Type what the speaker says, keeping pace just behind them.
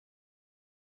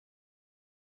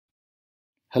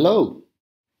Hello,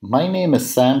 my name is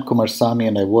Sam Kumarsamy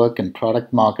and I work in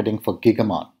product marketing for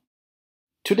Gigamon.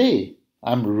 Today,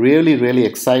 I'm really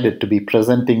excited to be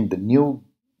presenting the new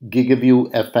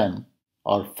GigaView FM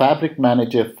or Fabric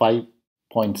Manager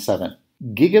 5.7.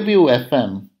 GigaView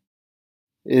FM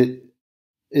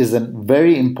is a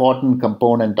very important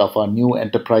component of our new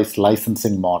enterprise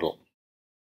licensing model.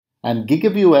 And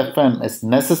GigaView FM is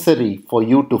necessary for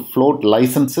you to float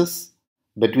licenses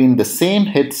between the same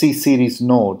HC series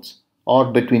nodes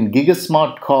or between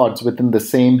GigaSmart cards within the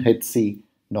same HC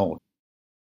node.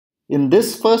 In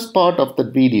this first part of the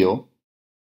video,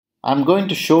 I'm going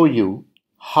to show you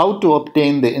how to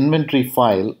obtain the inventory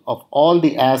file of all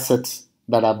the assets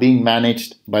that are being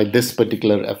managed by this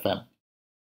particular FM.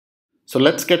 So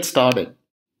let's get started.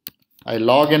 I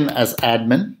log in as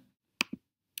admin.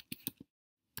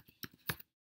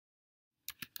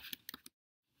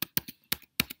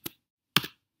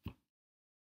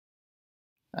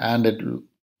 And it will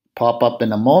pop up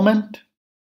in a moment.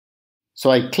 So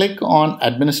I click on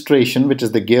administration, which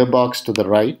is the gearbox to the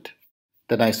right.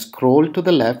 Then I scroll to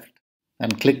the left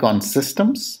and click on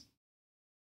systems.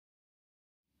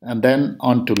 And then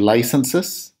onto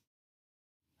licenses.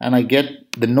 And I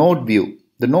get the node view.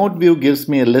 The node view gives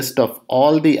me a list of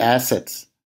all the assets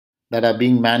that are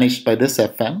being managed by this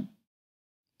FM.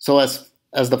 So as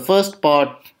the first part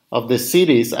of this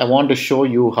series, I want to show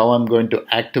you how I'm going to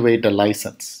activate a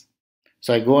license.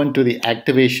 So I go into the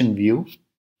activation view.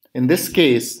 In this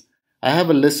case, I have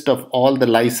a list of all the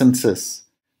licenses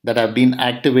that have been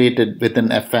activated within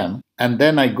FM. And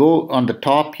then I go on the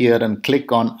top here and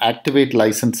click on activate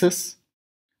licenses.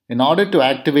 In order to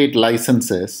activate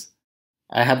licenses,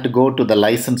 I have to go to the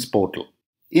license portal.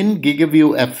 In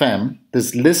GigaView FM,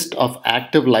 this list of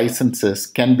active licenses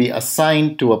can be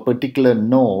assigned to a particular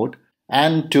node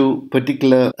and to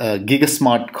particular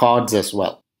GigaSmart cards as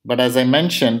well. But as I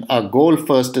mentioned, our goal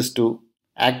first is to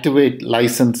activate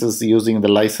licenses using the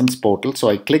license portal. So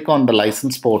I click on the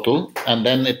license portal and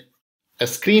then a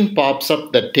screen pops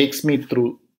up that takes me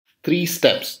through 3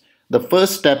 steps. The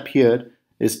first step here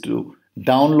is to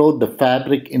download the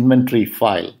Fabric inventory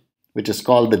file, which is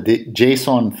called the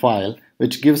JSON file,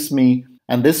 which gives me,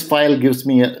 and this file gives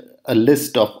me a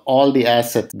list of all the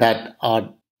assets that are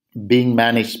being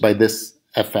managed by this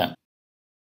FM.